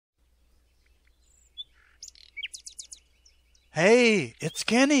Hey, it's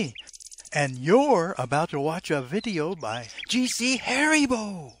Kenny, and you're about to watch a video by GC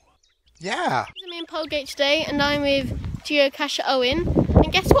Haribo. Yeah. I'm in Polegate today, and I'm with Geocacher Owen.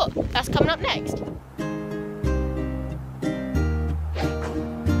 And guess what? That's coming up next.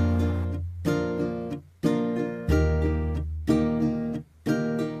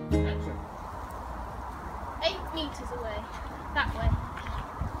 Meters away, that way.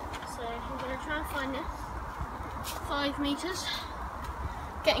 So I'm going to try and find this. 5 meters.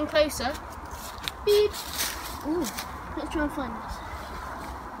 Getting closer. Beep. Ooh, let's try and find this.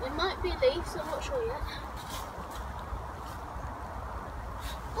 It might be a leaf, so I'm not sure yet.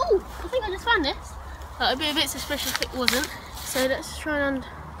 Oh, I think I just found this. That would be a bit suspicious if it wasn't. So let's try and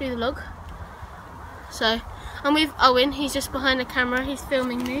do the log. So I'm with Owen. He's just behind the camera. He's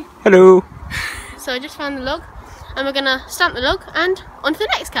filming me. Hello. So I just found the log, and we're gonna stamp the log and on to the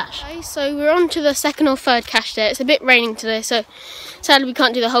next cache. Okay, so we're on to the second or third cache there. It's a bit raining today, so sadly we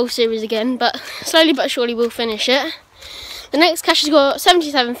can't do the whole series again, but slowly but surely we'll finish it. The next cache has got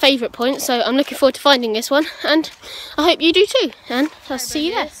 77 favourite points, so I'm looking forward to finding this one, and I hope you do too, and I'll see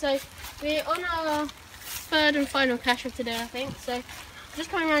you there. So we're on our third and final cache of today, I think. So I'm just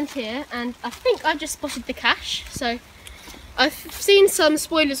coming around here, and I think I've just spotted the cache. So I've seen some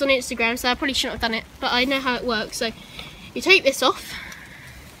spoilers on Instagram, so I probably shouldn't have done it, but I know how it works. So you take this off,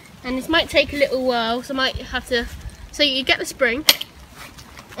 and this might take a little while, so I might have to, so you get the spring,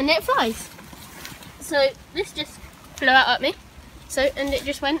 and it flies. So this just flew out at me, so, and it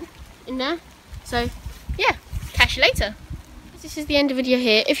just went in there. So yeah, catch you later. This is the end of the video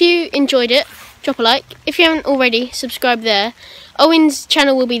here. If you enjoyed it, drop a like. If you haven't already, subscribe there. Owen's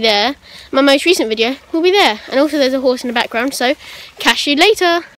channel will be there. My most recent video will be there. And also there's a horse in the background, so catch you later.